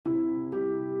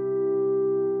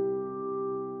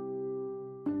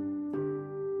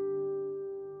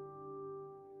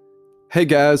Hey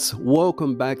guys,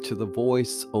 welcome back to the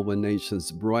Voice Over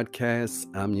Nations broadcast.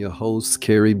 I'm your host,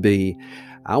 Kerry B.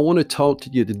 I want to talk to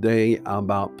you today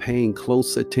about paying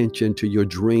close attention to your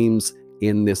dreams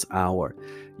in this hour.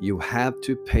 You have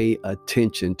to pay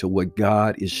attention to what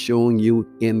God is showing you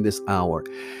in this hour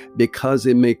because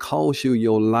it may cost you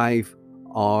your life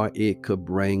or it could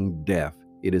bring death.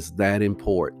 It is that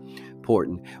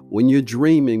important. When you're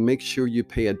dreaming, make sure you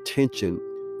pay attention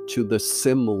to the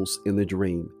symbols in the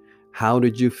dream. How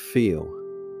did you feel?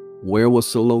 Where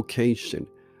was the location?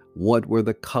 What were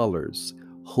the colors?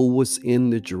 Who was in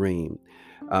the dream?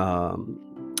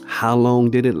 How long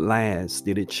did it last?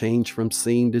 Did it change from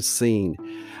scene to scene?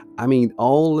 I mean,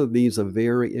 all of these are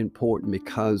very important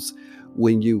because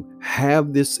when you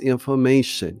have this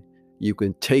information, you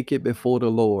can take it before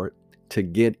the Lord to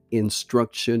get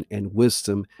instruction and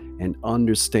wisdom and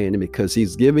understanding because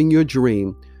He's giving you a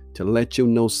dream to let you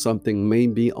know something may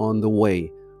be on the way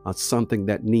or something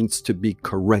that needs to be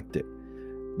corrected.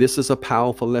 This is a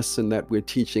powerful lesson that we're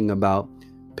teaching about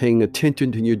paying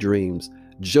attention to your dreams.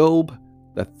 Job,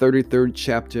 the 33rd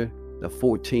chapter, the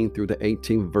 14th through the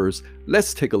 18th verse.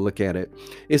 Let's take a look at it.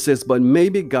 It says, but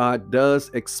maybe God does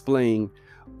explain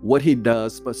what He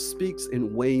does, but speaks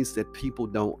in ways that people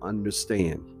don't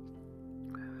understand.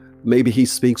 Maybe He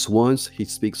speaks once, He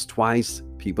speaks twice.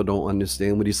 People don't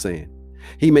understand what He's saying.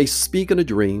 He may speak in a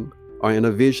dream or in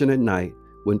a vision at night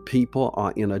when people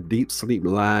are in a deep sleep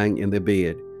lying in their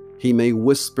bed. He may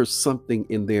whisper something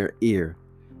in their ear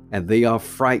and they are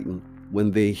frightened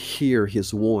when they hear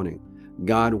His warning.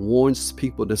 God warns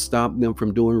people to stop them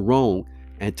from doing wrong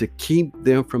and to keep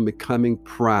them from becoming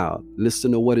proud.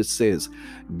 Listen to what it says.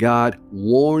 God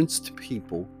warns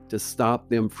people to stop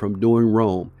them from doing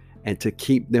wrong and to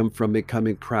keep them from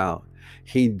becoming proud.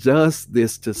 He does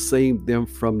this to save them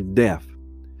from death.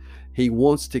 He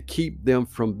wants to keep them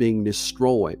from being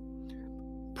destroyed.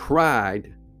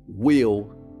 Pride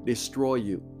will destroy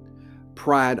you.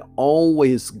 Pride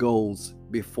always goes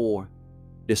before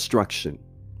destruction.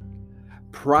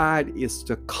 Pride is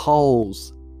the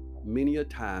cause, many a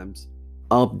times,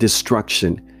 of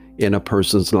destruction in a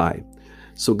person's life.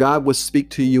 So God will speak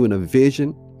to you in a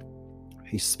vision.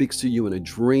 He speaks to you in a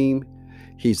dream.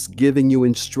 He's giving you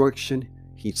instruction.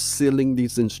 He's sealing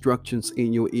these instructions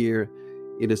in your ear.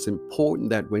 It is important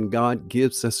that when God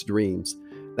gives us dreams,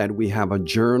 that we have a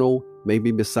journal,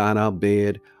 maybe beside our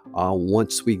bed.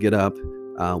 Once we get up,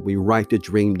 we write the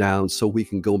dream down so we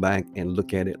can go back and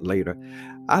look at it later.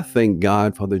 I thank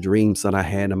God for the dreams that I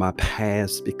had in my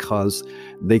past because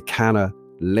they kind of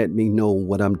let me know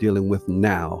what I'm dealing with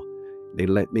now. They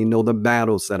let me know the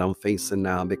battles that I'm facing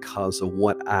now because of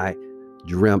what I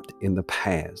dreamt in the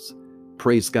past.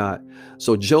 Praise God.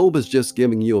 So Job is just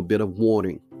giving you a bit of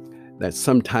warning that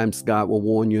sometimes God will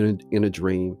warn you in a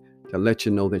dream to let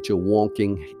you know that you're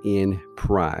walking in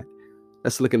pride.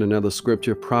 Let's look at another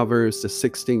scripture, Proverbs, the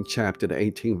 16th chapter, the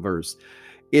 18th verse.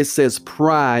 It says,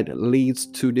 pride leads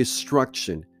to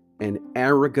destruction and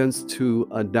arrogance to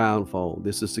a downfall.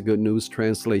 This is the Good News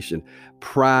Translation.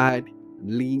 Pride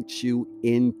leads you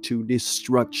into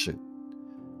destruction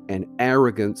and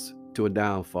arrogance to a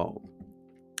downfall.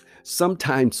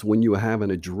 Sometimes when you're having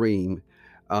a dream,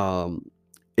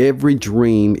 every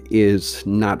dream is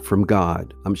not from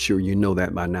God. I'm sure you know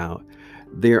that by now.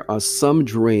 There are some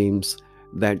dreams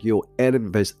that your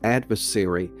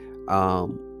adversary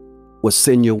will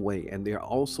send your way. And there are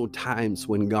also times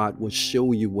when God will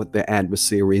show you what the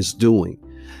adversary is doing.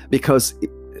 Because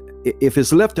if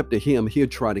it's left up to him, he'll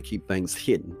try to keep things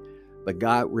hidden. But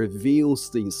God reveals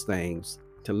these things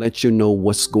to let you know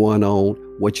what's going on,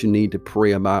 what you need to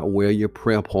pray about, where your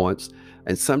prayer points.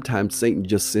 And sometimes Satan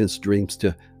just sends dreams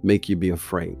to make you be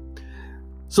afraid.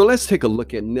 So let's take a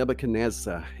look at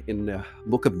Nebuchadnezzar in the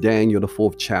book of Daniel, the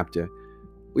 4th chapter.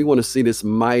 We want to see this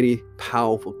mighty,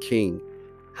 powerful king,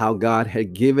 how God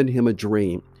had given him a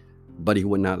dream, but he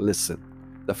would not listen.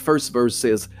 The first verse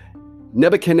says,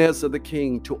 Nebuchadnezzar the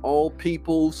king, to all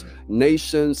peoples,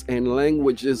 nations, and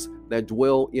languages that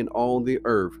dwell in all the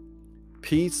earth,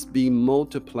 peace be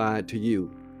multiplied to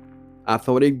you. I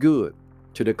thought it good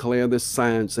to declare the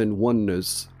signs and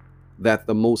wonders that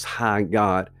the Most High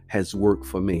God has worked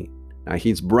for me. Now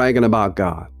he's bragging about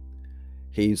God.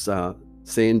 He's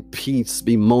saying peace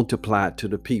be multiplied to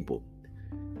the people.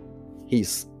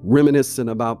 He's reminiscent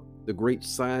about the great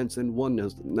signs and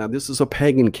wonders. Now this is a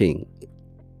pagan king.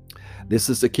 This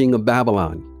is the king of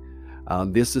Babylon.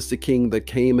 This is the king that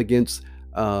came against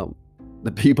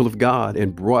the people of God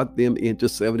and brought them into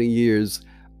 70 years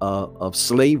of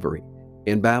slavery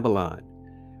in Babylon.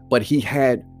 But he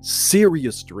had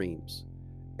serious dreams.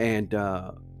 And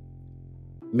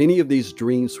Many of these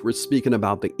dreams were speaking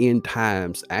about the end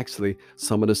times. Actually,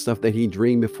 some of the stuff that he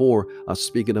dreamed before are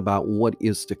speaking about what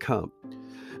is to come.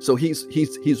 So he's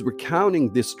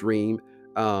recounting this dream.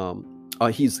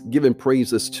 He's giving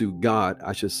praises to God,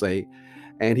 I should say,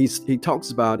 and he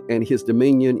talks about, and his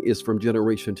dominion is from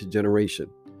generation to generation.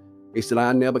 He said,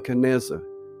 I, Nebuchadnezzar,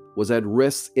 was at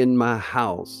rest in my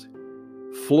house,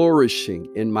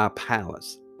 flourishing in my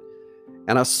palace.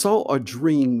 And I saw a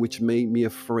dream which made me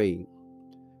afraid.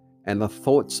 And the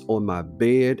thoughts on my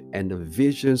bed and the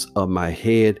visions of my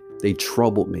head, they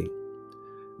troubled me.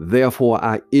 Therefore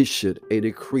I issued a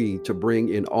decree to bring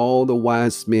in all the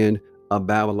wise men of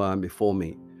Babylon before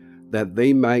me, that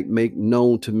they might make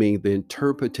known to me the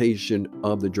interpretation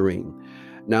of the dream.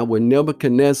 Now, when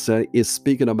Nebuchadnezzar is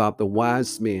speaking about the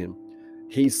wise men,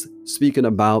 he's speaking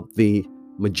about the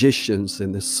magicians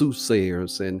and the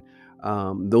soothsayers and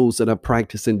those that are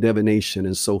practicing divination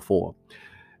and so forth.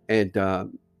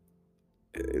 And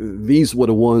these were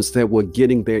the ones that were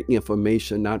getting their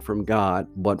information not from God,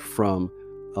 but from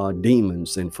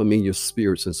demons and familiar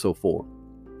spirits and so forth.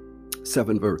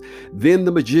 7th verse. Then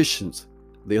the magicians,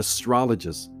 the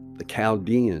astrologers, the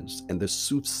Chaldeans, and the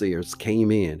soothsayers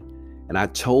came in, and I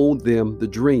told them the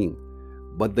dream,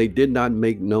 but they did not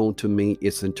make known to me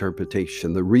its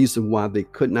interpretation. The reason why they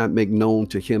could not make known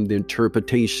to him the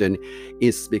interpretation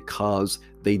is because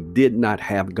they did not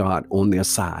have God on their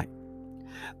side.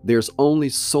 There's only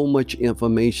so much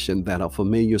information that a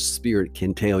familiar spirit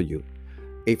can tell you.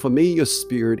 A familiar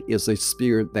spirit is a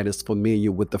spirit that is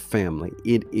familiar with the family.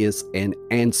 It is an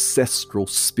ancestral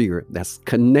spirit that's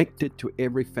connected to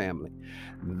every family.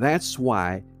 That's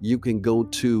why you can go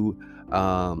to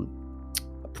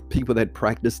people that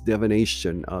practice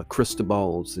divination, crystal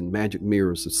balls and magic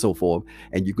mirrors and so forth,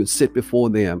 and you can sit before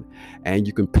them and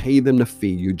you can pay them the fee.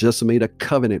 You just made a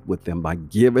covenant with them by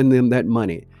giving them that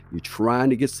money. You're trying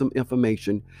to get some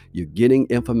information. You're getting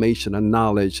information and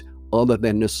knowledge other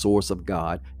than the source of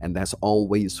God, and that's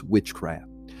always witchcraft.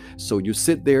 So you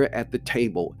sit there at the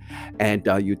table and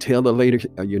you tell the lady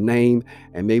your name,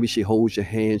 and maybe she holds your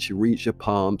hand, she reads your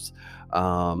palms.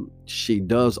 She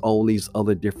does all these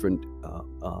other different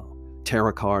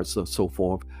tarot cards and so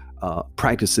forth,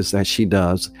 practices that she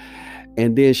does.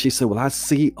 And then she said, well, I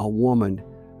see a woman.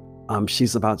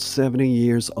 She's about 70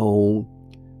 years old.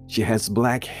 She has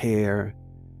black hair.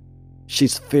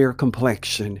 She's fair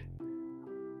complexion.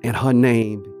 And her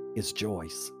name is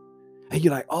Joyce. And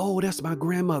you're like, oh, that's my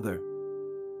grandmother.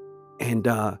 And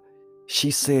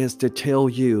she says to tell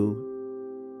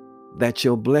you that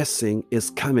your blessing is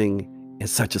coming in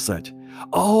such and such.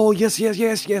 Oh, yes,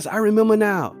 I remember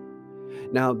now.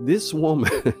 Now, this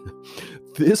woman,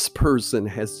 this person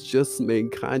has just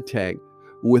made contact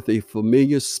with a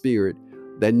familiar spirit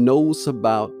that knows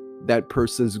about that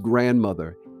person's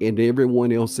grandmother and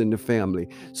everyone else in the family.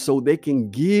 So they can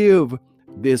give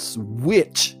this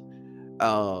witch,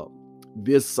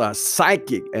 this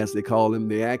psychic, as they call them,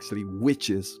 they're actually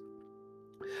witches.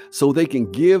 So they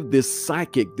can give this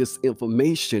psychic this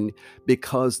information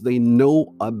because they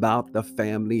know about the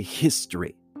family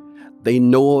history. They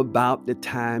know about the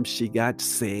time she got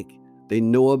sick. They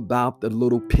know about the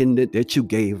little pendant that you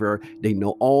gave her. They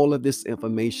know all of this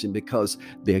information because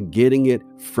they're getting it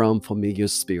from familiar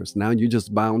spirits. Now you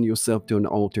just bound yourself to an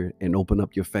altar and open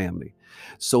up your family.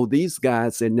 So these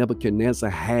guys that Nebuchadnezzar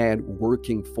had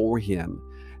working for him,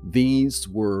 these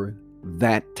were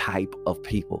that type of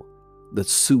people. The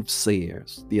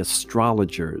soothsayers, the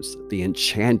astrologers, the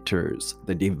enchanters,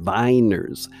 the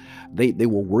diviners. They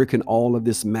were working all of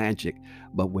this magic.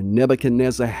 But when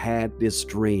Nebuchadnezzar had this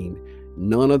dream,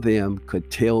 none of them could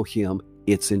tell him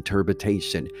its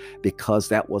interpretation because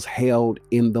that was held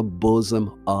in the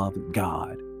bosom of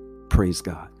God. Praise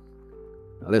God.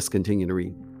 Now let's continue to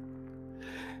read.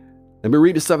 Let me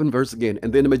read the 7th verse again.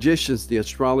 And then the magicians, the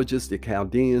astrologers, the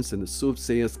Chaldeans, and the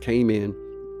soothsayers came in,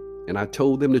 and I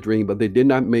told them the dream, but they did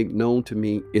not make known to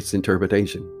me its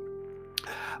interpretation.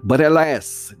 But at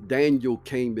last, Daniel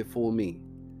came before me.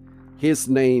 His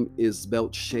name is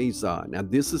Belteshazzar. Now,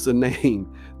 this is a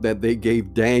name that they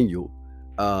gave Daniel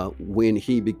when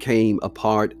he became a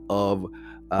part of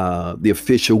the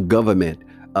official government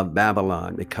of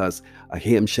Babylon, because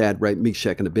him, Shadrach,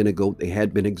 Meshach, and Abednego, they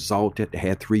had been exalted. They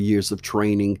had 3 years of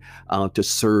training to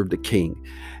serve the king.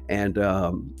 And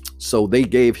so they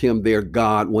gave him their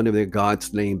god, one of their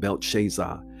gods named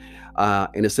Belteshazzar.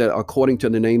 And it said, according to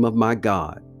the name of my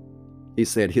God. He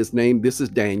said, his name, this is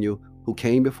Daniel, who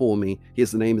came before me.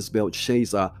 His name is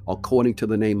Belteshazzar, according to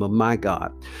the name of my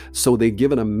God. So they've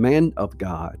given a man of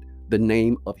God the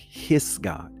name of his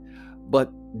God.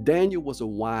 But Daniel was a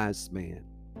wise man.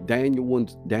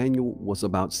 Daniel was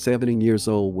about 70 years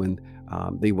old when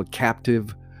they were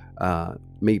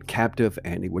made captive,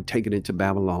 and they were taken into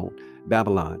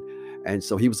Babylon. And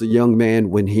so he was a young man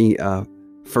when he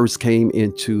first came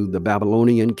into the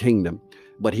Babylonian kingdom.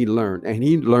 But he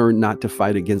learned not to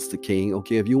fight against the king.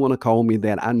 Okay, if you want to call me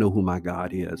that, I know who my God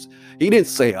is. He didn't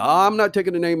say, I'm not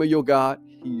taking the name of your God.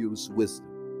 He used wisdom.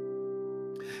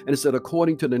 And it said,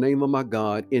 according to the name of my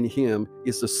God, in him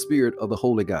is the spirit of the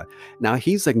holy God. Now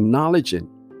he's acknowledging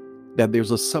that there's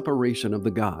a separation of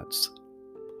the gods.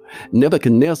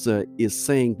 Nebuchadnezzar is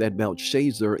saying that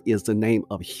Belshazzar is the name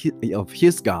of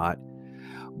his God.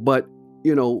 But,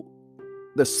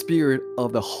 the spirit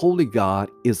of the holy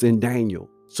God is in Daniel.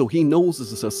 So he knows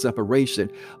this is a separation,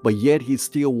 but yet he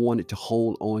still wanted to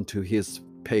hold on to his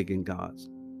pagan gods.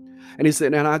 And he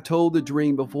said, and I told the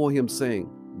dream before him, saying,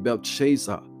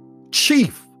 Belshazzar,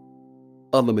 chief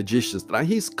of the magicians. Now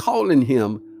he's calling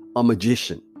him a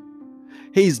magician.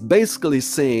 He's basically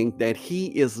saying that he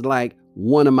is like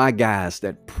one of my guys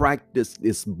that practice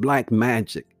this black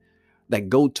magic, that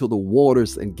go to the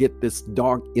waters and get this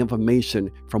dark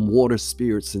information from water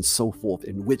spirits and so forth,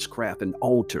 and witchcraft and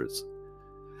altars.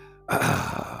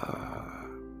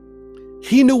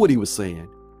 He knew what he was saying,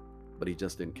 but he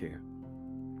just didn't care.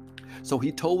 So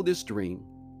he told this dream,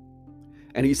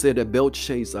 and he said that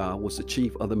Belshazzar was the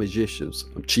chief of the magicians,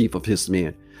 chief of his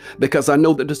men, because I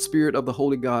know that the spirit of the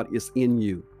holy God is in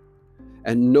you,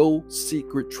 and no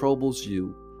secret troubles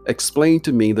you. Explain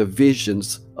to me the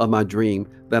visions of my dream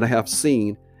that I have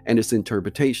seen and its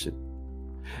interpretation.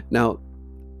 Now,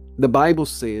 the Bible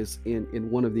says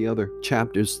in one of the other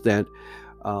chapters that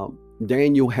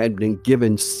Daniel had been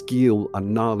given skill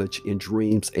and knowledge in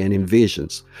dreams and in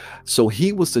visions. So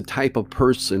he was the type of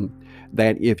person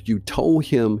that if you told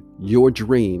him your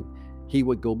dream, he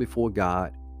would go before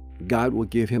God. God would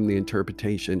give him the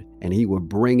interpretation, and he would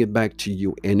bring it back to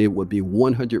you, and it would be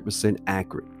 100%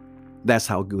 accurate. That's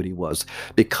how good he was,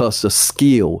 because the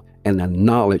skill and the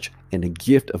knowledge and the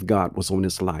gift of God was on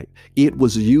his life. It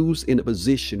was used in a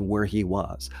position where he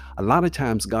was. A lot of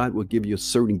times God will give you a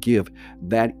certain gift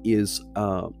that is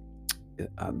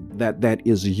that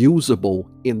is usable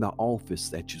in the office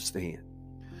that you stand.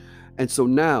 And so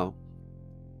now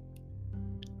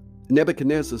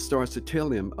Nebuchadnezzar starts to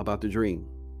tell him about the dream.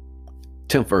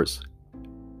 10th verse.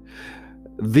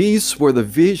 These were the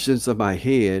visions of my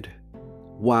head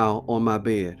while on my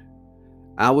bed.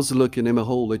 I was looking, and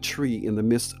behold, a tree in the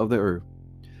midst of the earth,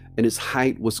 and its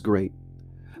height was great.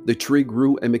 The tree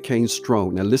grew and became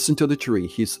strong. Now listen to the tree.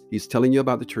 He's telling you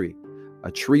about the tree.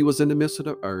 A tree was in the midst of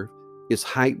the earth. Its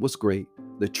height was great.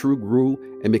 The tree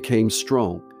grew and became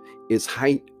strong. Its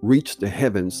height reached the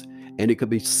heavens, and it could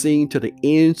be seen to the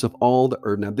ends of all the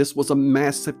earth. Now this was a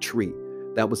massive tree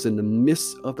that was in the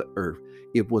midst of the earth.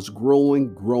 It was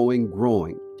growing, growing,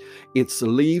 growing. Its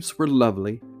leaves were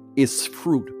lovely, its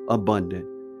fruit abundant,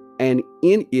 and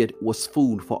in it was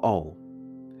food for all.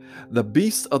 The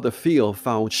beasts of the field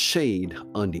found shade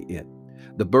under it.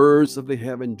 The birds of the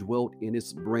heaven dwelt in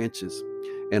its branches,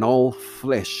 and all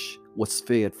flesh was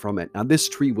fed from it. Now this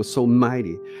tree was so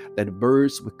mighty that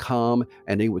birds would come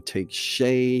and they would take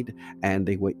shade and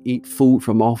they would eat food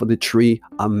from off of the tree,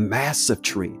 a massive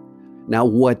tree. Now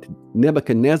what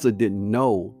Nebuchadnezzar didn't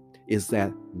know is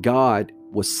that God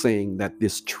was saying that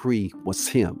this tree was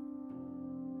him.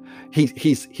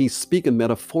 He's speaking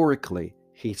metaphorically.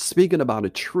 He's speaking about a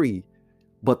tree,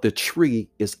 but the tree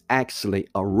is actually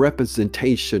a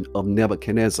representation of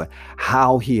Nebuchadnezzar,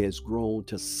 how he has grown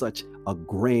to such a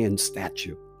grand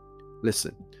stature.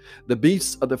 Listen, the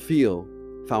beasts of the field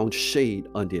found shade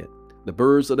under it. The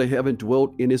birds of the heaven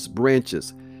dwelt in its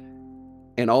branches,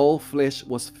 and all flesh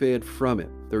was fed from it.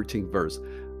 13th verse.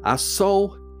 I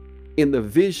saw in the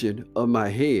vision of my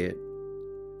head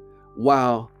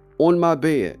while on my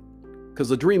bed,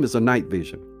 because a dream is a night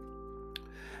vision,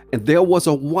 and there was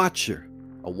a watcher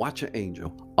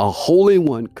angel, a holy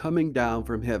one coming down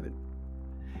from heaven.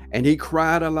 And he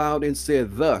cried aloud and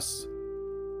said, thus,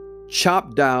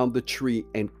 chop down the tree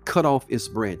and cut off its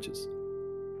branches.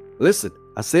 Listen,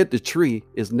 I said the tree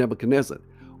is Nebuchadnezzar.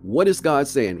 What is God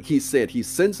saying? He said he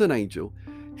sends an angel.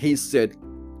 He said,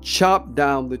 chop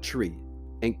down the tree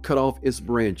and cut off its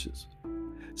branches.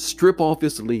 Strip off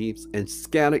its leaves and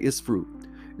scatter its fruit.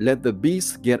 Let the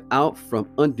beasts get out from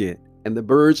under it and the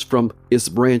birds from its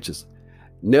branches.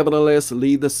 Nevertheless,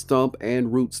 leave the stump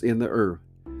and roots in the earth,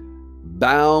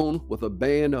 bound with a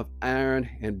band of iron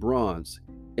and bronze,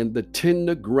 in the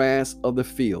tender grass of the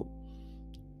field.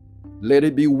 Let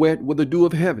it be wet with the dew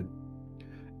of heaven,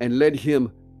 and let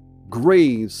him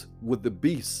graze with the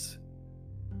beasts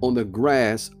on the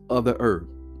grass of the earth.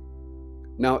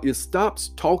 Now it stops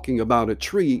talking about a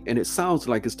tree and it sounds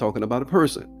like it's talking about a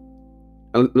person.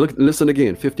 Listen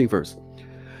again, 15th verse.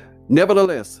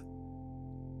 Nevertheless,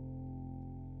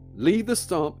 leave the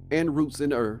stump and roots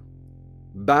in the earth,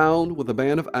 bound with a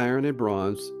band of iron and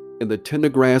bronze in the tender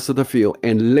grass of the field,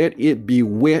 and let it be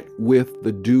wet with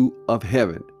the dew of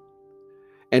heaven.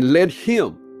 And let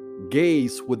him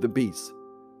gaze with the beasts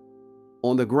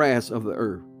on the grass of the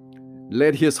earth.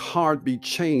 Let his heart be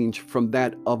changed from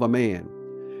that of a man.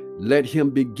 Let him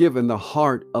be given the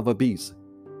heart of a beast.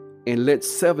 And let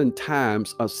 7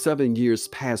 times of 7 years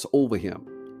pass over him.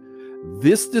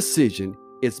 This decision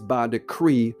is by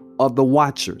decree of the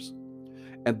watchers,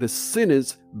 and the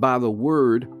sentence by the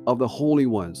word of the holy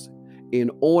ones,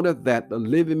 in order that the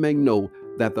living may know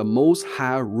that the Most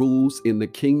High rules in the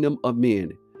kingdom of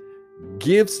men,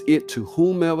 gives it to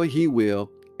whomever he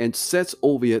will, and sets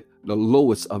over it the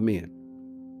lowest of men.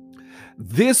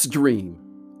 This dream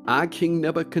I, King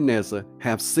Nebuchadnezzar,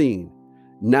 have seen.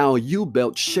 Now you,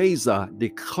 Belshazzar,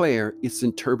 declare its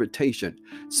interpretation,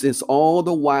 since all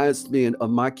the wise men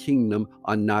of my kingdom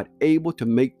are not able to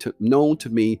make known to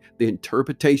me the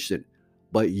interpretation,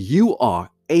 but you are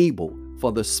able,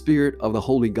 for the Spirit of the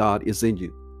Holy God is in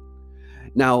you.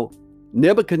 Now,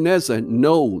 Nebuchadnezzar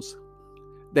knows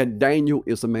that Daniel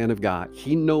is a man of God.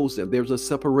 He knows that there's a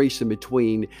separation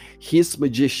between his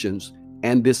magicians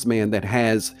and this man that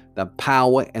has the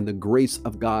power and the grace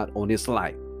of God on his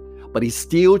life. But he's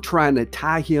still trying to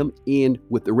tie him in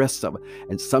with the rest of it.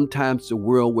 And sometimes the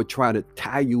world will try to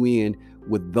tie you in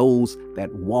with those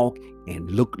that walk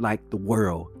and look like the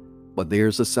world. But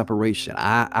there's a separation.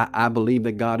 I believe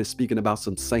that God is speaking about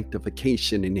some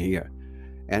sanctification in here.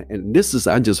 And this is,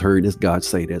 I just heard this God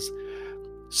say this.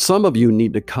 Some of you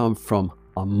need to come from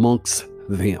amongst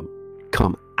them.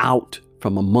 Come out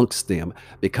from amongst them,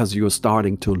 because you're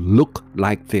starting to look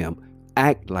like them,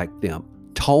 act like them,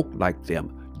 talk like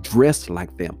them, dress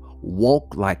like them,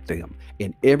 walk like them,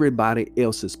 and everybody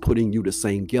else is putting you the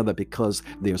same together because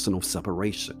there's no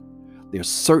separation. There's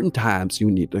certain times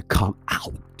you need to come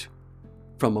out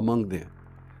from among them.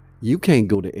 You can't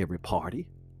go to every party.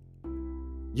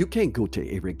 You can't go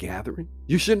to every gathering.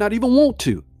 You should not even want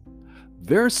to.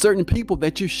 There are certain people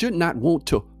that you should not want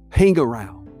to hang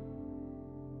around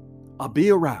or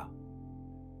be around.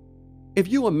 If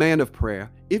you're a man of prayer,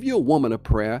 if you're a woman of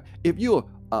prayer, if you're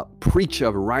a preacher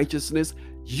of righteousness,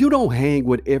 you don't hang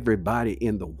with everybody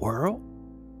in the world.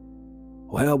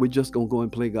 Well, we're just going to go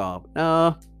and play golf.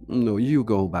 No, you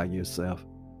go by yourself.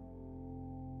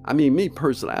 I mean, me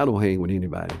personally, I don't hang with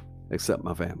anybody except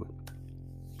my family.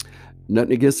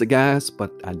 Nothing against the guys,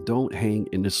 but I don't hang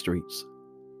in the streets.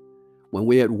 When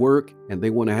we're at work and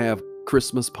they want to have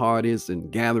Christmas parties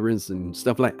and gatherings and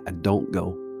stuff like that, I don't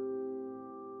go.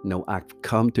 No, I've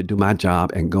come to do my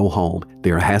job and go home.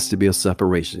 There has to be a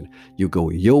separation. You go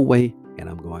your way and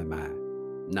I'm going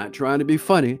mine. Not trying to be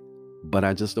funny, but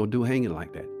I just don't do hanging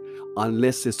like that.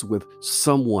 Unless it's with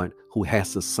someone who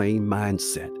has the same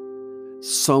mindset,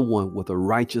 someone with a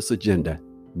righteous agenda,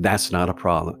 that's not a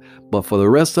problem. But for the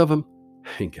rest of them,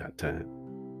 I ain't got time.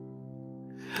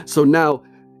 So now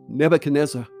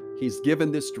Nebuchadnezzar, he's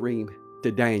given this dream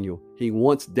to Daniel. He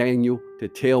wants Daniel to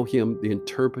tell him the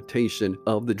interpretation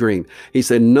of the dream. He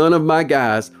said, none of my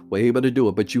guys were able to do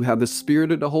it, but you have the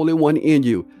Spirit of the Holy One in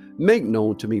you. Make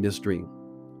known to me this dream.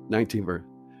 19th verse.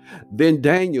 Then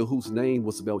Daniel, whose name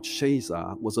was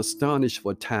Belshazzar, was astonished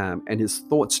for a time, and his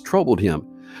thoughts troubled him.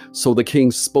 So the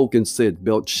king spoke and said,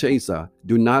 Belshazzar,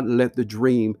 do not let the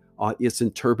dream or its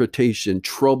interpretation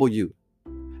trouble you.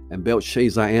 And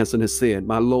Belshazzar answered and said,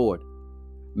 my Lord,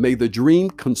 may the dream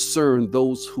concern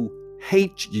those who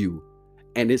hate you,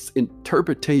 and its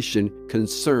interpretation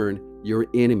concern your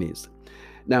enemies.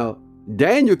 Now,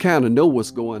 Daniel kind of know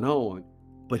what's going on,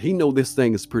 but he know this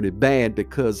thing is pretty bad,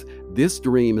 because this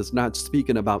dream is not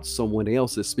speaking about someone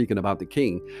else, it's speaking about the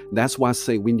king. That's why I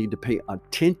say we need to pay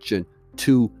attention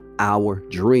to our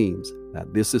dreams. Now,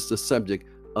 this is the subject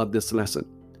of this lesson.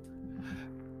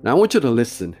 Now, I want you to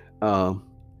listen.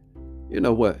 You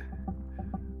know what?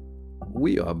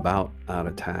 We are about out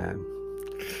of time.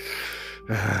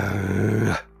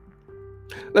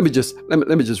 Let me just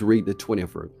read the 20th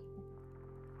verse.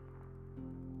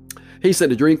 He said,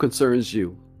 the dream concerns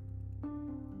you.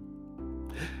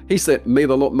 He said, may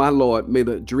the Lord, my Lord, may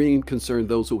the dream concern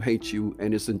those who hate you,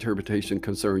 and its interpretation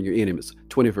concern your enemies.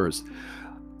 20th verse.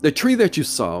 The tree that you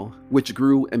saw, which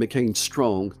grew and became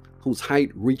strong, whose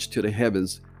height reached to the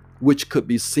heavens, which could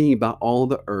be seen by all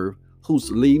the earth,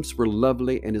 whose leaves were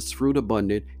lovely and its fruit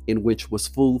abundant, in which was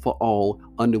food for all,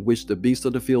 under which the beasts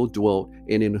of the field dwelt,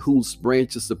 and in whose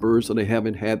branches the birds of the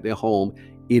heaven had their home.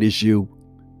 It is you.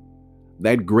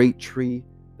 That great tree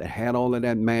that had all of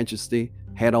that majesty,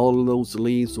 had all of those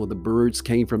leaves where the birds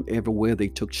came from everywhere. They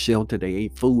took shelter, they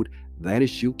ate food. That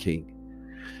is you, King.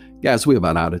 Guys, we're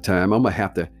about out of time. I'm going to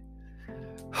have to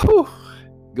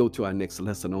go to our next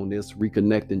lesson on this,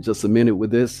 reconnect in just a minute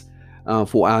with this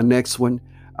for our next one.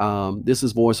 This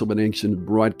is Voice of a Nation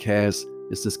broadcast.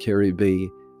 This is Carrie B,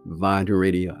 Vine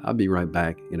Radio. I'll be right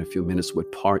back in a few minutes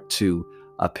with part 2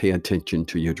 of Pay Attention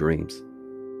to Your Dreams.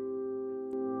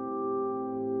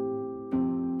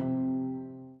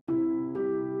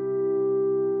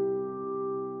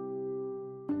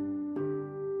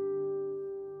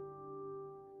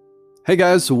 Hey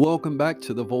guys, welcome back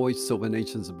to the Voice of a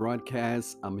Nation's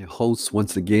broadcast. I'm your host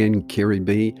once again, Carrie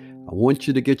B. I want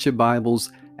you to get your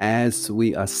Bibles as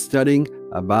we are studying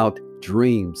about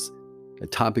dreams. The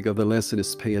topic of the lesson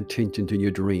is pay attention to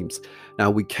your dreams.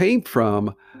 Now, we came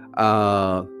from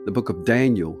the book of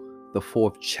Daniel, the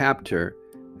 4th chapter,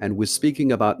 and we're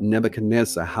speaking about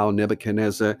Nebuchadnezzar, how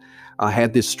Nebuchadnezzar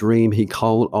had this dream. He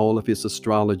called all of his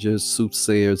astrologers,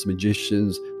 soothsayers,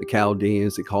 magicians, the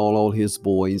Chaldeans. He called all his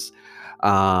boys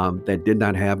that did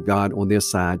not have God on their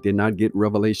side, did not get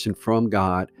revelation from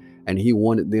God, and he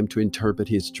wanted them to interpret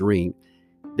his dream.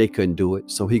 They couldn't do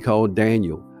it, so he called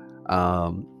Daniel,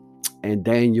 and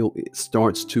Daniel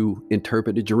starts to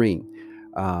interpret the dream.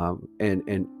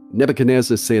 And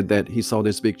Nebuchadnezzar said that he saw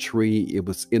this big tree. It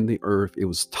was in the earth. It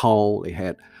was tall. It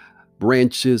had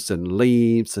branches and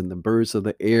leaves, and the birds of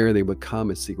the air, they would come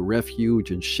and seek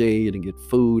refuge and shade and get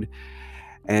food.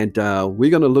 And we're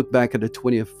going to look back at the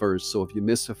 20th verse. So if you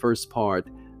missed the first part,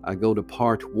 go to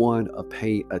part 1 of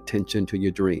Pay Attention to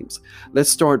Your Dreams. Let's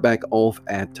start back off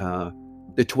at the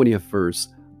 20th verse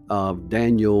of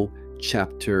Daniel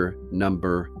chapter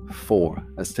number 4.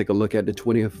 Let's take a look at the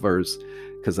 20th verse,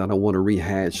 because I don't want to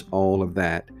rehash all of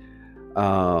that.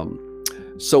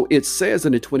 So it says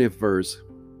in the 20th verse,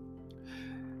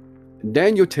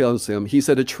 Daniel tells him, he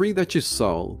said, a tree that you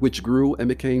saw, which grew and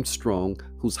became strong,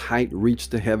 whose height reached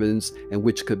the heavens, and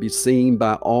which could be seen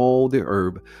by all the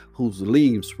herb, whose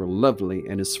leaves were lovely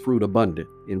and its fruit abundant,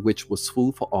 in which was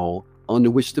food for all, under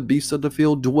which the beasts of the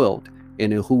field dwelt,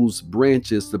 and in whose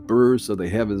branches the birds of the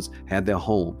heavens had their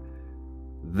home.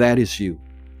 That is you.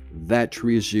 That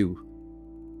tree is you,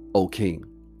 O King,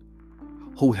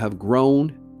 who have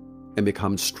grown and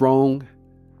become strong,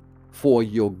 for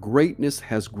your greatness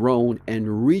has grown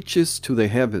and reaches to the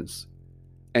heavens,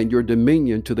 and your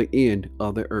dominion to the end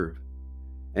of the earth.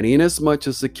 And inasmuch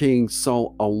as the king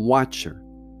saw a watcher,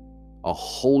 a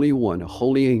holy one, a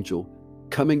holy angel,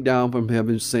 coming down from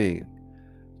heaven, saying,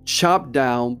 chop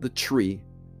down the tree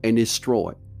and destroy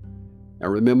it. Now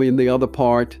remember, in the other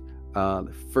part,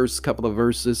 the first couple of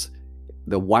verses,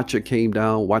 the watcher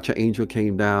angel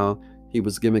came down. He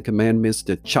was given commandments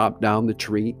to chop down the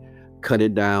tree, cut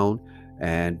it down,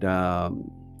 and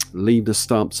leave the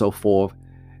stump, so forth.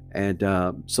 And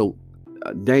so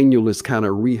Daniel is kind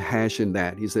of rehashing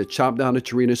that. He said, chop down the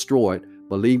tree and destroy it,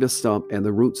 but leave the stump and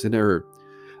the roots in the earth,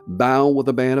 bound with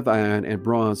a band of iron and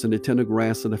bronze in the tender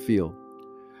grass of the field.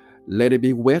 Let it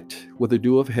be wet with the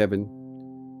dew of heaven,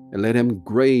 and let him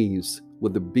graze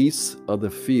with the beasts of the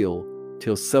field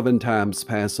till 7 times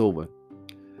pass over.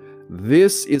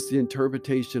 This is the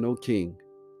interpretation, O King,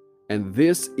 and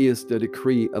this is the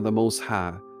decree of the Most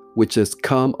High, which has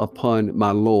come upon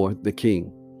my Lord the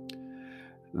King.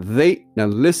 Now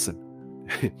listen,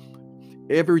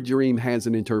 every dream has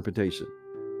an interpretation.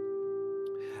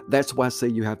 That's why I say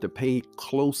you have to pay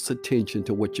close attention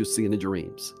to what you see in the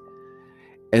dreams.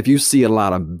 If you see a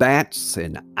lot of bats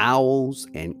and owls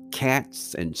and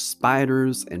cats and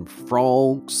spiders and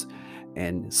frogs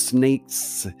and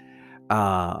snakes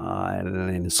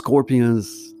and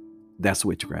scorpions, that's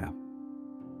witchcraft.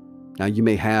 Now, you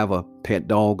may have a pet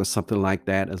dog or something like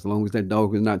that. As long as that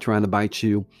dog is not trying to bite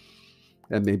you,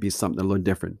 that may be something a little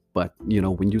different. But,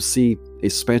 when you see,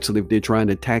 especially if they're trying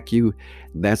to attack you,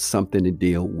 that's something to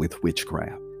deal with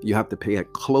witchcraft. You have to pay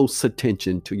close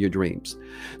attention to your dreams.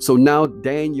 So now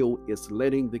Daniel is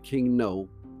letting the king know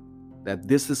that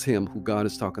this is him who God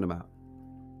is talking about.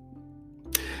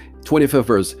 25th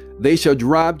verse, they shall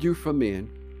drive you from men.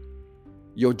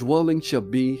 Your dwelling shall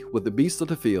be with the beasts of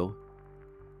the field,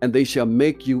 and they shall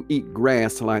make you eat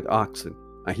grass like oxen.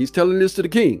 Now he's telling this to the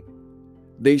king.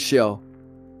 They shall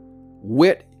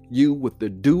wet you with the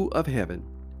dew of heaven,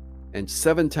 and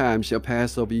 7 times shall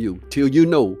pass over you, till you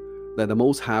know that the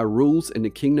Most High rules in the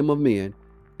kingdom of men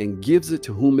and gives it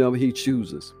to whomever he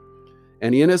chooses.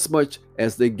 And inasmuch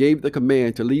as they gave the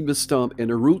command to leave the stump and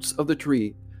the roots of the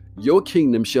tree, your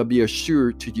kingdom shall be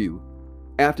assured to you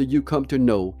after you come to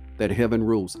know that heaven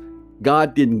rules.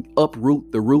 God didn't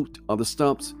uproot the root of the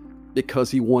stumps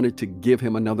because he wanted to give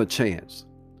him another chance.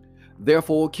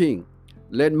 Therefore, king,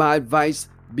 let my advice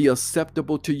be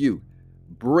acceptable to you.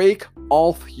 Break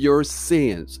off your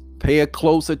sins. Pay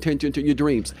close attention to your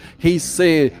dreams. He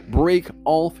said, break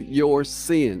off your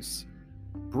sins.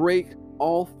 Break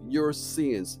off your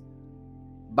sins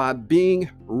by being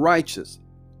righteous,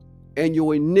 and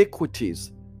your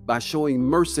iniquities by showing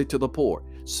mercy to the poor.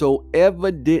 So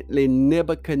evidently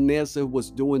Nebuchadnezzar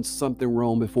was doing something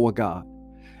wrong before God.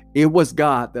 It was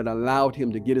God that allowed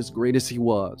him to get as great as he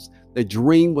was. The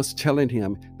dream was telling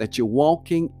him that you're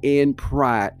walking in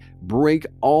pride. Break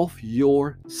off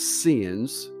your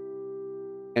sins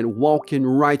and walk in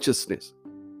righteousness.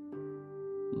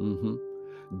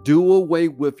 Do away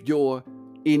with your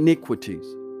iniquities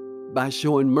by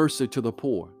showing mercy to the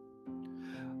poor.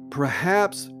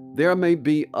 Perhaps there may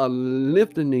be a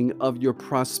lifting of your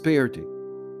prosperity.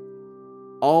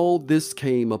 All this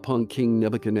came upon King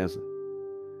Nebuchadnezzar.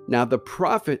 Now the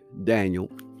prophet Daniel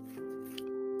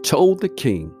told the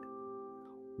king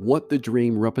what the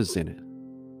dream represented.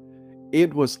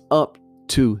 It was up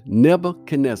to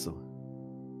Nebuchadnezzar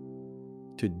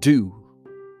to do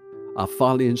or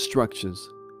follow instructions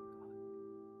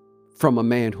from a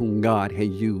man whom God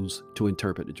had used to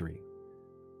interpret the dream.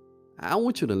 I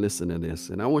want you to listen to this,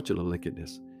 and I want you to look at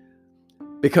this,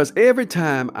 because every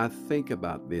time I think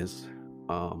about this,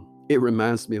 it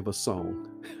reminds me of a song.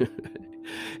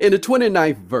 In the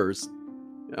 29th verse,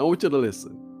 I want you to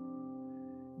listen.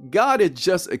 God had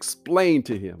just explained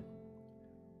to him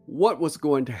what was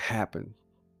going to happen.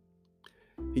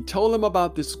 He told him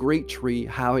about this great tree,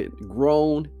 how it had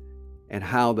grown, and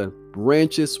how the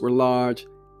branches were large,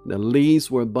 the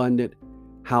leaves were abundant,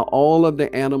 how all of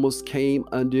the animals came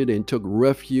under it and took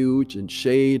refuge and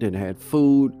shade and had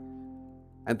food.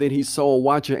 And then he saw a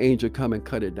watcher angel come and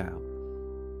cut it down.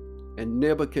 And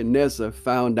Nebuchadnezzar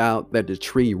found out that the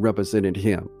tree represented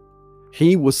him.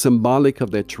 He was symbolic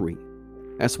of that tree.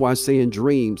 That's why I say in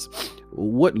dreams,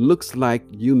 what looks like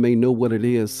you may know what it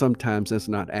is, sometimes that's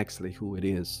not actually who it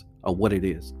is or what it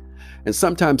is. And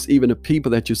sometimes even the people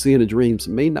that you see in the dreams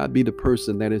may not be the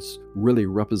person that it's really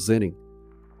representing.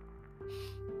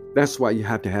 That's why you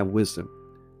have to have wisdom.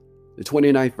 The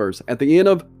 29th verse. At the end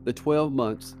of the 12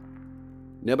 months,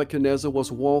 Nebuchadnezzar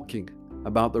was walking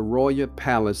about the royal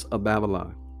palace of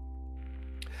Babylon.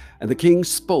 And the king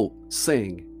spoke,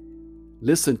 saying,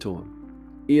 listen to him.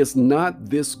 Is not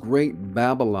this great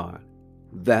Babylon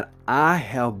that I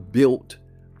have built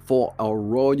for a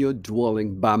royal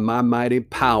dwelling by my mighty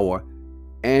power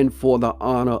and for the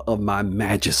honor of my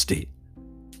majesty?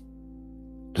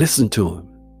 Listen to him.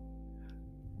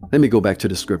 Let me go back to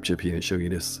the scripture here and show you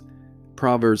this.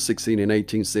 Proverbs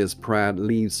 16:18 says, pride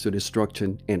leads to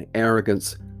destruction and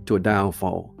arrogance to a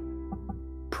downfall.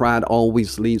 Pride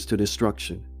always leads to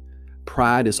destruction.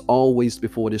 Pride is always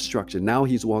before destruction. Now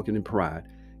he's walking in pride.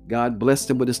 God blessed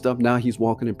him with this stuff. Now he's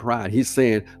walking in pride. He's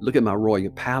saying, look at my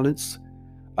royal palace.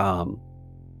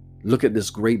 Look at this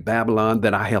great Babylon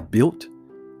that I have built.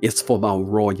 It's for my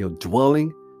royal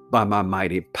dwelling, by my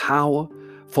mighty power,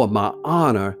 for my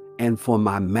honor, and for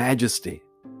my majesty.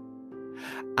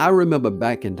 I remember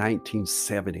back in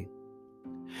 1970,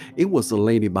 it was a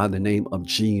lady by the name of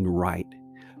Jean Wright.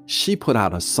 She put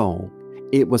out a song.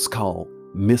 It was called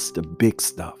Mr. Big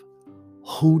Stuff.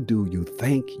 Who do you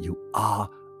think you are,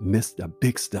 Mr.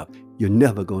 Big Stuff? You're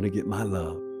never going to get my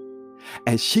love.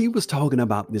 And she was talking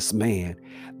about this man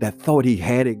that thought he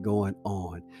had it going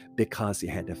on because he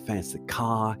had the fancy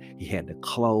car, he had the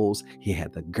clothes, he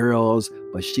had the girls.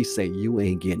 But she said, you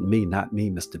ain't getting me, not me,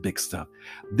 Mr. Big Stuff.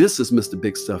 This is Mr.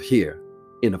 Big Stuff here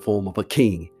in the form of a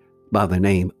king by the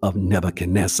name of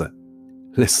Nebuchadnezzar.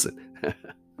 Listen.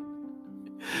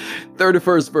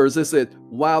 31st verse, it said,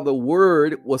 while the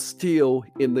word was still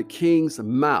in the king's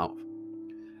mouth,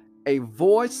 a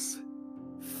voice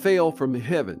fell from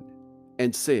heaven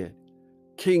and said,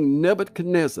 King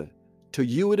Nebuchadnezzar, to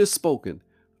you it is spoken,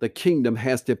 the kingdom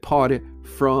has departed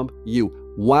from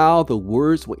you. While the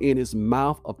words were in his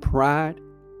mouth of pride,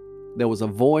 there was a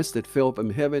voice that fell from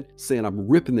heaven saying, I'm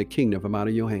ripping the kingdom from out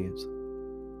of your hands.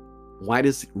 Right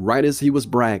as he was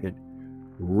bragging,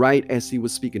 right as he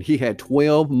was speaking, he had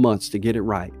 12 months to get it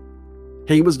right.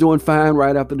 He was doing fine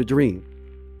right after the dream.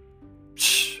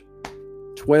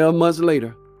 12 months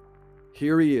later,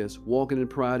 here he is walking in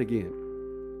pride again.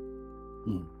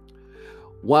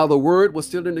 While the word was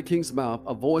still in the king's mouth,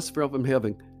 a voice fell from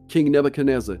heaven, King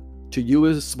Nebuchadnezzar, to you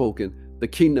it is spoken, the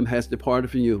kingdom has departed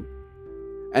from you,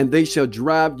 and they shall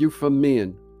drive you from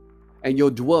men, and your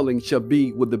dwelling shall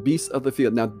be with the beasts of the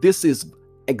field. Now, this is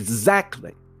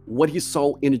exactly what he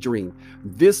saw in a dream.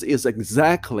 This is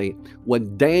exactly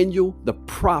what Daniel the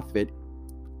prophet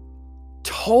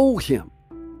told him.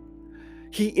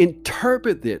 He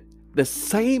interpreted it the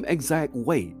same exact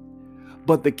way,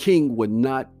 but the king would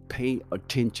not pay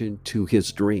attention to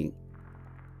his dream.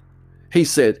 He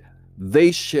said,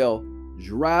 they shall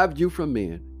drive you from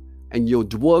men, and your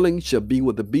dwelling shall be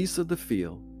with the beasts of the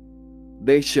field.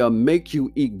 They shall make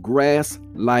you eat grass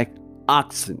like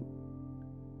oxen,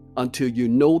 until you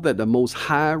know that the Most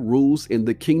High rules in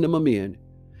the kingdom of men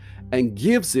and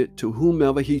gives it to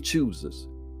whomever he chooses.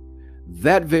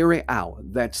 That very hour,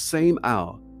 that same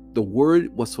hour, the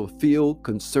word was fulfilled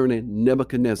concerning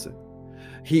Nebuchadnezzar.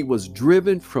 He was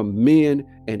driven from men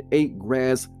and ate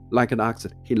grass like an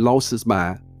oxen. He lost his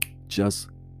mind just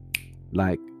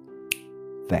like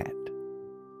that.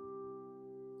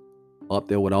 Up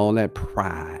there with all that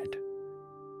pride,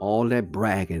 all that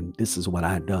bragging. This is what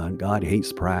I done. God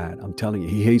hates pride. I'm telling you,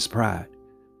 he hates pride.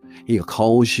 He'll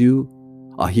cause you,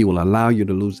 or he will allow you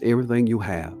to lose everything you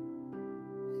have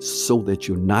so that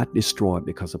you're not destroyed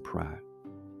because of pride.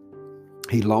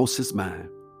 He lost his mind.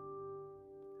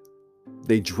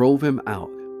 They drove him out.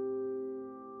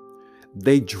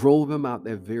 They drove him out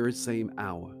that very same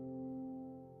hour.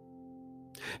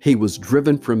 He was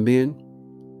driven from men.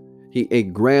 He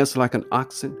ate grass like an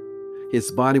oxen.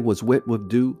 His body was wet with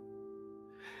dew.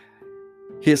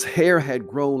 His hair had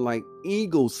grown like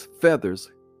eagle's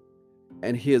feathers,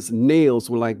 and his nails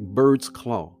were like bird's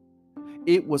claw.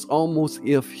 It was almost as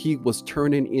if he was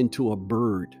turning into a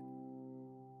bird.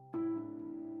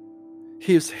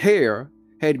 His hair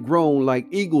had grown like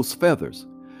eagle's feathers.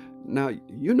 Now,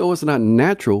 you know it's not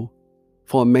natural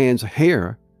for a man's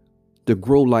hair to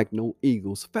grow like no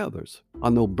eagle's feathers or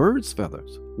no bird's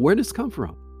feathers. Where did this come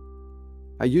from?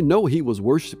 You know he was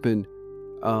worshiping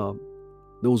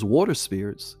those water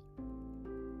spirits.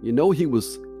 You know he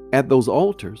was at those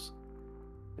altars.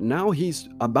 Now he's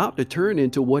about to turn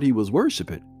into what he was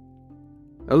worshiping.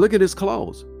 Now look at his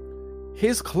claws.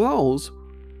 His claws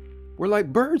were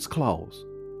like bird's claws.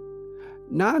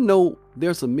 Now I know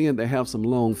there's some men that have some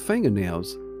long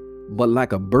fingernails, but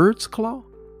like a bird's claw,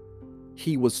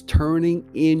 he was turning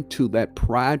into that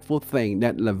prideful thing,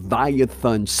 that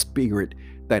Leviathan spirit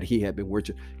that he had been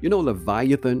worshiping. You know,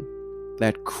 Leviathan,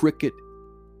 that crooked,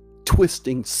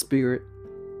 twisting spirit,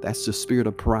 that's the spirit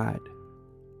of pride.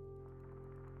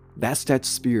 That's that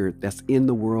spirit that's in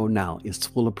the world now. It's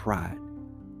full of pride.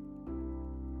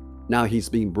 Now he's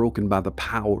being broken by the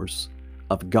powers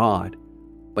of God,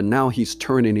 but now he's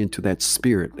turning into that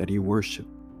spirit that he worshiped.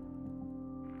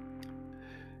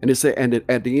 And it said, and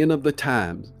at the end of the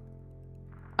times,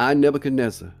 I,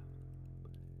 Nebuchadnezzar,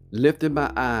 lifted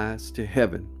my eyes to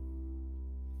heaven,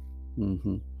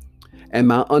 and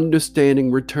my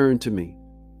understanding returned to me.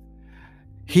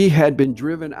 He had been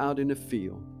driven out in the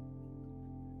field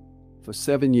for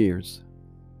 7 years.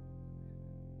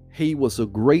 He was a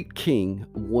great king,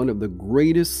 one of the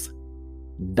greatest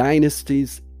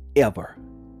dynasties ever,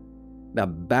 the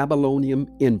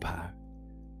Babylonian Empire.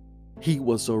 He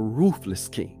was a ruthless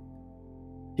king.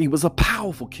 He was a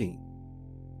powerful king.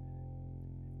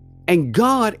 And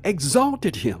God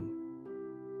exalted him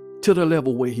to the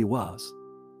level where he was.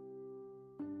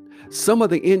 Some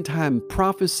of the end time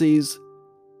prophecies,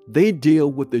 they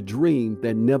deal with the dream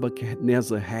that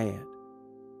Nebuchadnezzar had.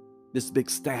 This big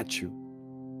statue.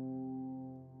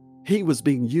 He was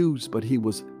being used, but he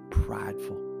was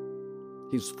prideful.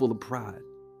 He was full of pride.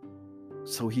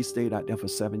 So he stayed out there for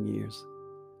 7 years,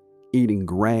 eating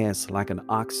grass like an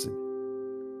oxen.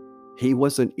 He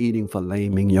wasn't eating filet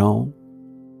mignon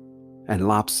and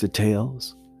lobster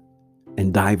tails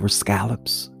and diver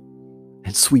scallops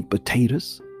and sweet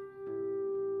potatoes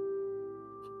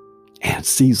and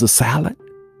Caesar salad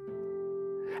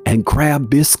and crab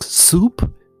bisque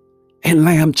soup and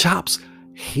lamb chops.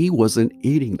 He wasn't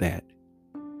eating that.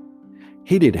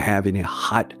 He didn't have any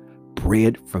hot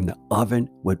bread from the oven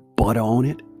with butter on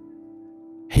it.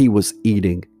 He was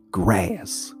eating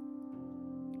grass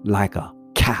like a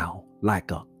cow, like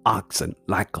an oxen,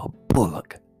 like a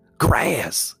bullock.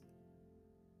 Grass.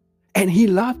 And he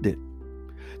loved it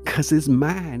because his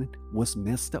mind was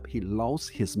messed up. He lost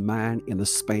his mind in the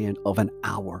span of an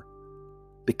hour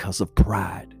because of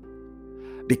pride,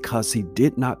 because he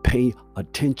did not pay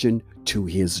attention to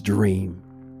his dream.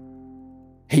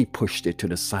 He pushed it to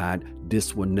the side.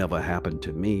 This will never happen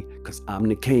to me because I'm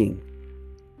the king.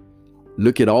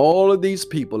 Look at all of these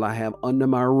people I have under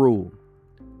my rule.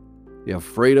 They're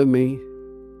afraid of me.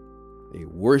 They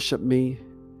worship me.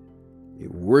 They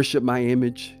worship my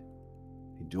image.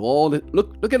 They do all that.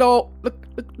 Look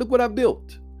what I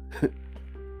built.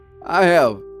 I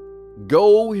have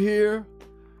gold here.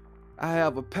 I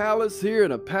have a palace here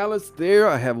and a palace there.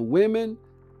 I have women.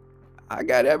 I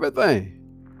got everything.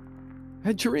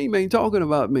 That dream ain't talking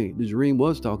about me. The dream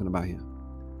was talking about him.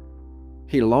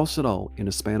 He lost it all in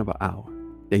the span of an hour.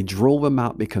 They drove him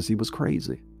out because he was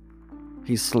crazy.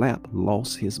 He slept,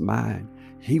 lost his mind.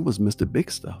 He was Mr. Big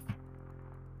Stuff.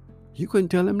 You couldn't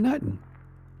tell him nothing.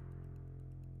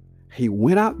 He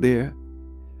went out there.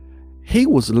 He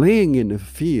was laying in the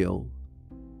field,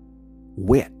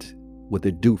 wet with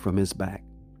the dew from his back.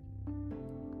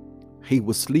 He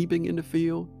was sleeping in the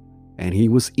field, and he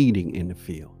was eating in the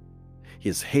field.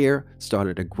 His hair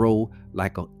started to grow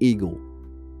like an eagle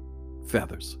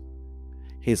feathers.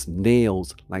 His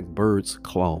nails like birds'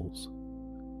 claws.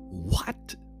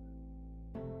 What?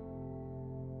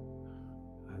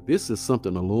 This is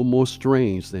something a little more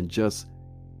strange than just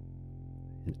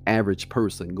an average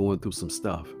person going through some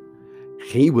stuff.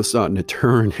 He was starting to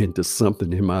turn into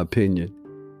something, in my opinion.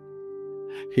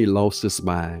 He lost his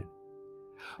mind.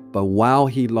 But while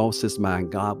he lost his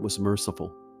mind, God was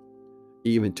merciful,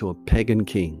 even to a pagan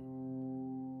king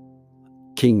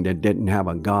that didn't have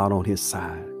a God on his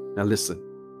side. Now listen.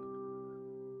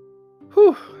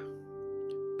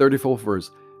 34th verse.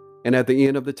 And at the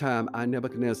end of the time, I,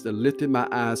 Nebuchadnezzar, lifted my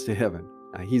eyes to heaven.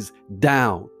 Now he's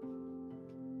down,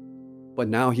 but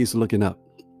now he's looking up.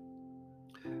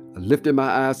 I lifted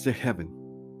my eyes to heaven,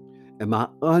 and my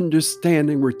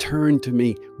understanding returned to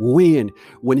me.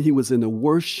 When he was in the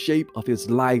worst shape of his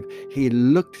life, he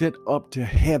looked it up to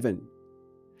heaven.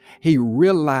 He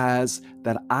realized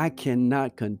that I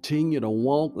cannot continue to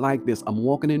walk like this. I'm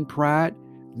walking in pride.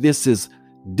 This is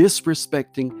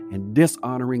disrespecting and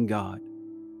dishonoring God.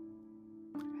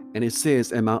 And it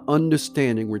says, and my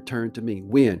understanding returned to me.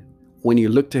 When he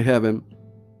looked to heaven,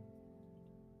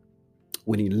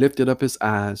 when he lifted up his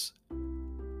eyes,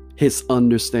 his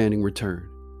understanding returned.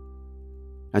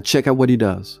 Now check out what he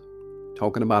does.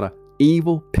 Talking about an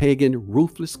evil, pagan,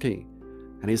 ruthless king.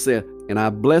 And he said, and I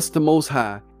blessed the Most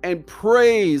High and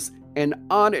praised and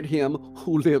honored him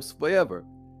who lives forever.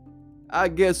 I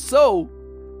guess so.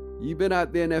 You've been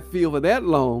out there in that field for that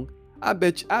long. I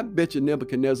bet you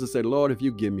Nebuchadnezzar said, Lord, if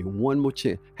you give me one more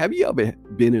chance. Have you ever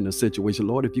been in a situation,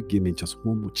 Lord, if you give me just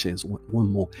one more chance, one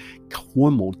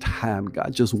more time,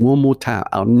 God, just one more time,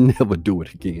 I'll never do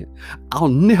it again. I'll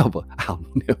never.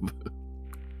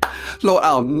 Lord,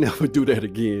 I'll never do that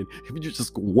again. If you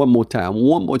just go one more time,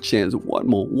 one more chance, one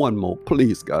more,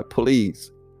 please, God,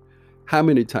 please. How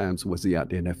many times was he out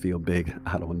there in that field begging?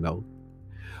 I don't know.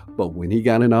 But when he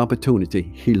got an opportunity,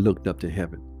 he looked up to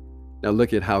heaven. Now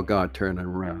look at how God turned it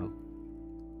around.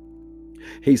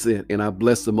 He said, and I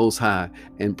bless the Most High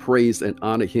and praise and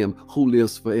honor him who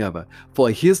lives forever.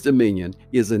 For his dominion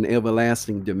is an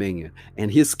everlasting dominion, and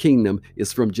his kingdom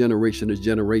is from generation to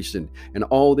generation. And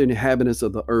all the inhabitants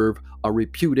of the earth are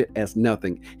reputed as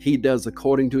nothing. He does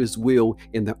according to his will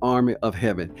in the army of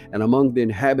heaven. And among the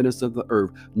inhabitants of the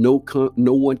earth, no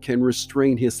one can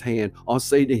restrain his hand or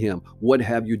say to him, what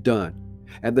have you done?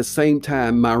 At the same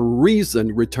time, my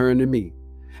reason returned to me.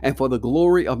 And for the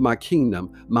glory of my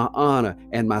kingdom, my honor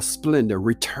and my splendor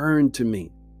returned to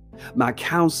me. My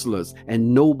counselors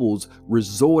and nobles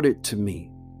resorted to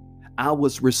me. I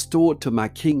was restored to my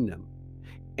kingdom,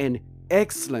 and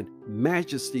excellent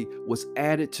majesty was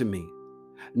added to me.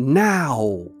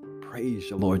 Now, praise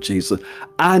the Lord Jesus,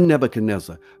 I,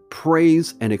 Nebuchadnezzar,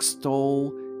 praise and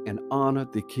extol and honor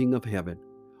the King of heaven,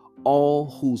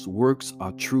 all whose works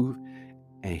are truth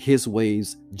and his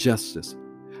ways justice.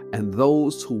 And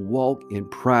those who walk in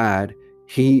pride,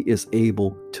 he is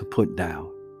able to put down.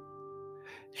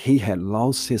 He had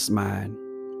lost his mind.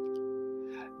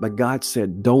 But God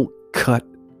said, don't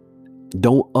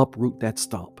uproot that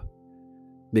stump.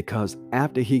 Because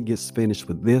after he gets finished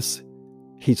with this,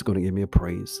 he's going to give me a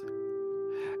praise.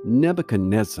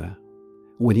 Nebuchadnezzar,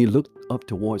 when he looked up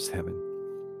towards heaven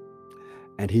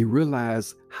and he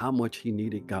realized how much he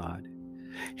needed God,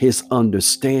 his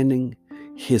understanding,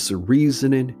 his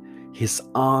reasoning, his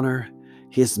honor,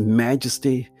 his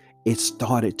majesty, it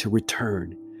started to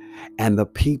return. And the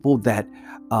people that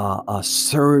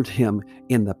served him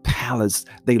in the palace,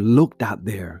 they looked out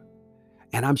there.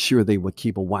 And I'm sure they would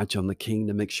keep a watch on the king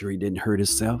to make sure he didn't hurt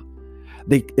himself.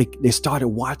 They started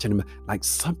watching him like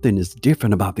something is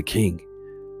different about the king.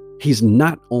 He's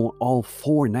not on all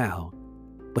four now,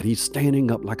 but he's standing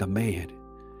up like a man.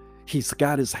 He's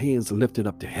got his hands lifted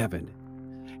up to heaven.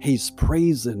 He's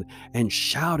praising and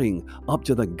shouting up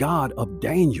to the God of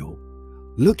Daniel.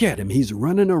 Look at him. He's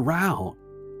running around.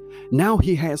 Now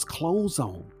he has clothes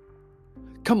on.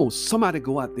 Come on, somebody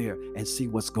go out there and see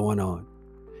what's going on.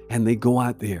 And they go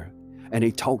out there and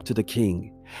they talk to the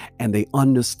king and they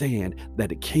understand that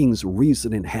the king's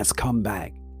reasoning has come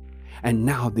back. And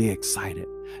now they're excited.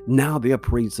 Now they're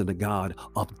praising the God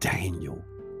of Daniel.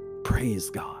 Praise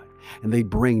God. And they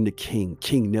bring the king,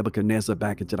 King Nebuchadnezzar,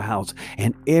 back into the house,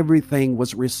 and everything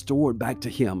was restored back to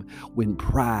him when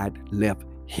pride left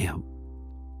him.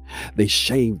 They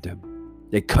shaved him.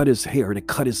 They cut his hair. They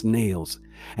cut his nails.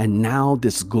 And now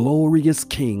this glorious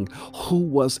king, who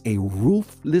was a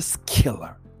ruthless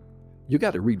killer. You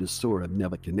got to read the story of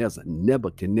Nebuchadnezzar.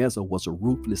 Nebuchadnezzar was a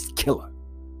ruthless killer.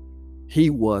 He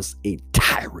was a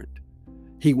tyrant.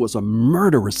 He was a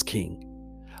murderous king.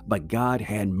 But God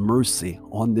had mercy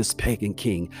on this pagan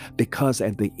king, because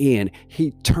at the end,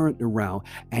 he turned around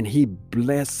and he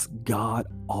blessed God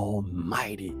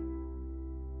Almighty.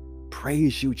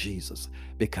 Praise you, Jesus,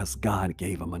 because God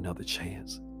gave him another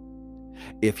chance.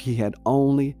 If he had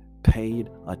only paid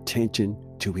attention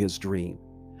to his dream,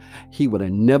 he would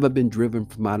have never been driven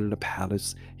from out of the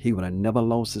palace. He would have never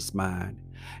lost his mind.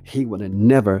 He would have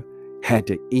never had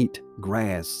to eat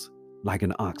grass like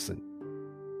an oxen.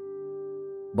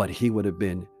 But he would have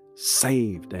been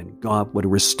saved, and God would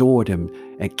have restored him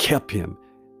and kept him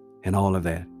and all of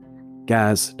that.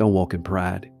 Guys, don't walk in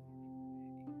pride.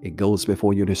 It goes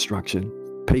before your destruction.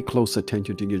 Pay close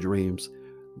attention to your dreams.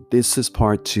 This is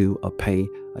part 2 of Pay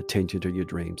Attention to Your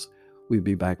Dreams. We'll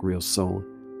be back real soon.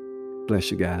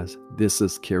 Bless you guys. This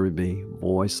is Kerry B,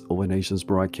 Voice Over Nations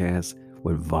broadcast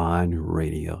with Vine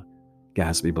Radio.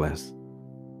 Guys, be blessed.